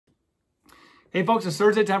Hey folks, it's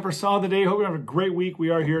Thursday time for Song of the Day. Hope you have a great week. We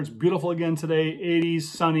are here. It's beautiful again today. 80s,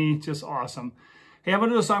 sunny, just awesome. Hey, I'm going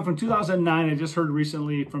to do a song from 2009 I just heard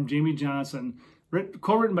recently from Jamey Johnson.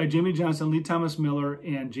 Co-written by Jamey Johnson, Lee Thomas Miller,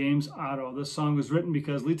 and James Otto. This song was written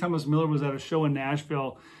because Lee Thomas Miller was at a show in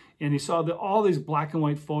Nashville and he saw all these black and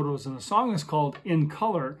white photos, and the song is called In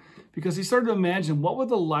Color because he started to imagine what were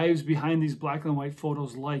the lives behind these black and white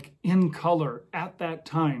photos like in color at that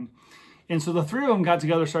time. And so the three of them got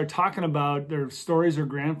together, started talking about their stories their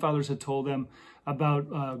grandfathers had told them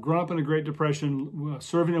about growing up in the Great Depression,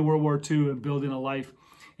 serving in World War II, and building a life.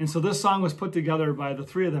 And so this song was put together by the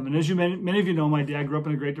three of them. And as many of you know, my dad grew up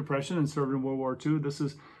in the Great Depression and served in World War II. This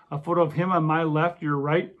is a photo of him on my left, your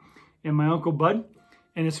right, and my Uncle Bud.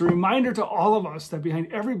 And it's a reminder to all of us that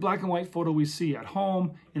behind every black and white photo we see at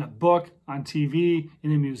home, in a book, on TV,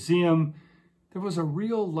 in a museum, there was a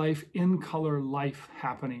real life, in color life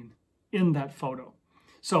happening in that photo.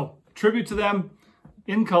 So, tribute to them,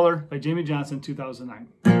 In Color by Jamey Johnson, 2009.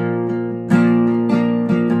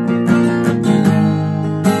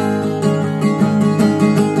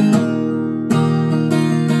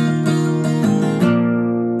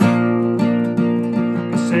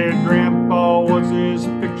 I said, Grandpa, what's this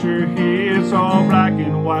picture here? It's all black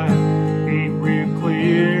and white, ain't real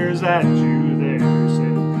clear. Is that you there? I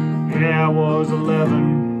said, yeah, I was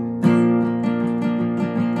 11.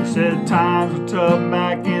 Said times were tough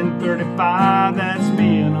back in 35. That's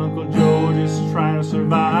me and Uncle Joe just trying to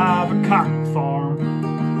survive a cotton farm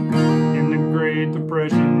in the Great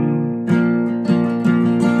Depression.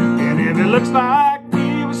 And if it looks like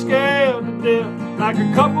we were scared to death, like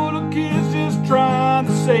a couple of kids just trying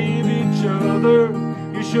to save each other,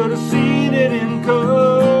 you should have seen it in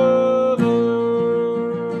color.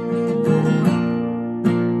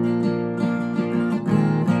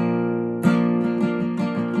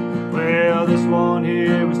 This one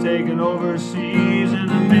here was taken overseas in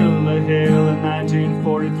the middle of hell in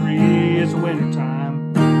 1943. It's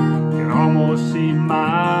wintertime, can almost see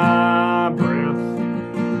my breath.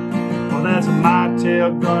 Well, that's a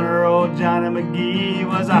my-tail gunner. Old Johnny McGee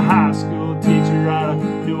was a high school teacher out of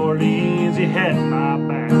New Orleans. He had my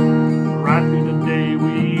back right through the day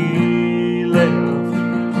we left.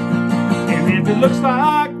 And if it looks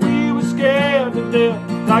like we were scared to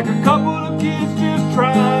death, like a couple of kids just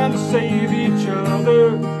trying to save each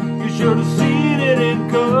other, you should have seen it in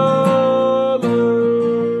color.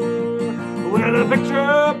 Well, a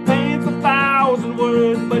picture paints 1,000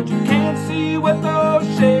 words, but you can't see what those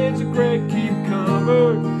shades of gray keep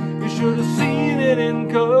covered. You should have seen it in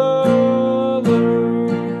color.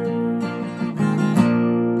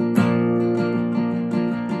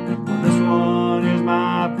 This one is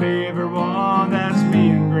my favorite one. That's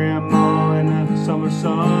me and Grandma in the summer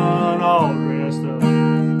sun, all dressed up.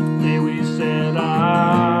 Day we said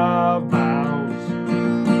our vows.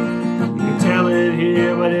 You can tell it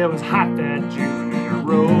here, but it was hot that June, and her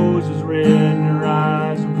rose was red and her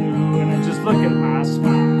eyes were blue. And I just look at my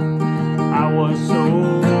smile, I was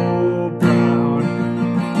so proud.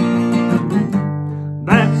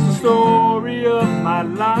 That's the story of my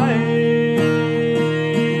life,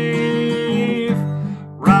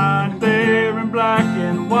 right there in black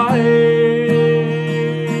and white.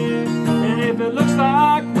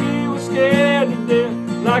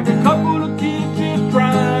 Like a couple of kids just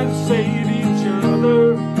trying to save each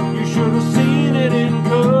other, you should have seen it in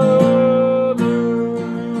color.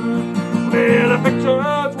 Well, a picture's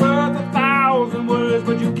worth 1,000 words,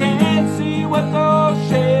 but you can't see what those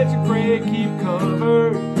shades of gray keep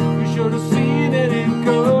covered. You should have seen it in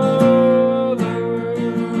color.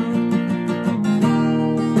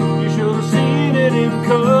 You should have seen it in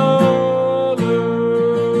color.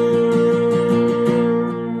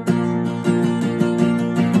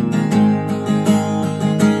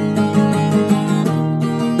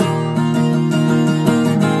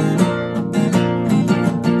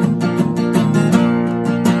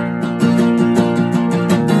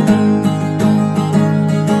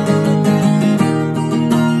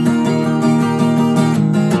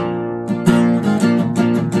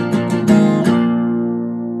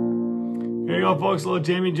 Folks, a little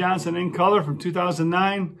Jamey Johnson, In Color from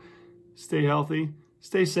 2009. Stay healthy,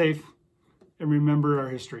 stay safe, and remember our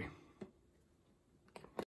history.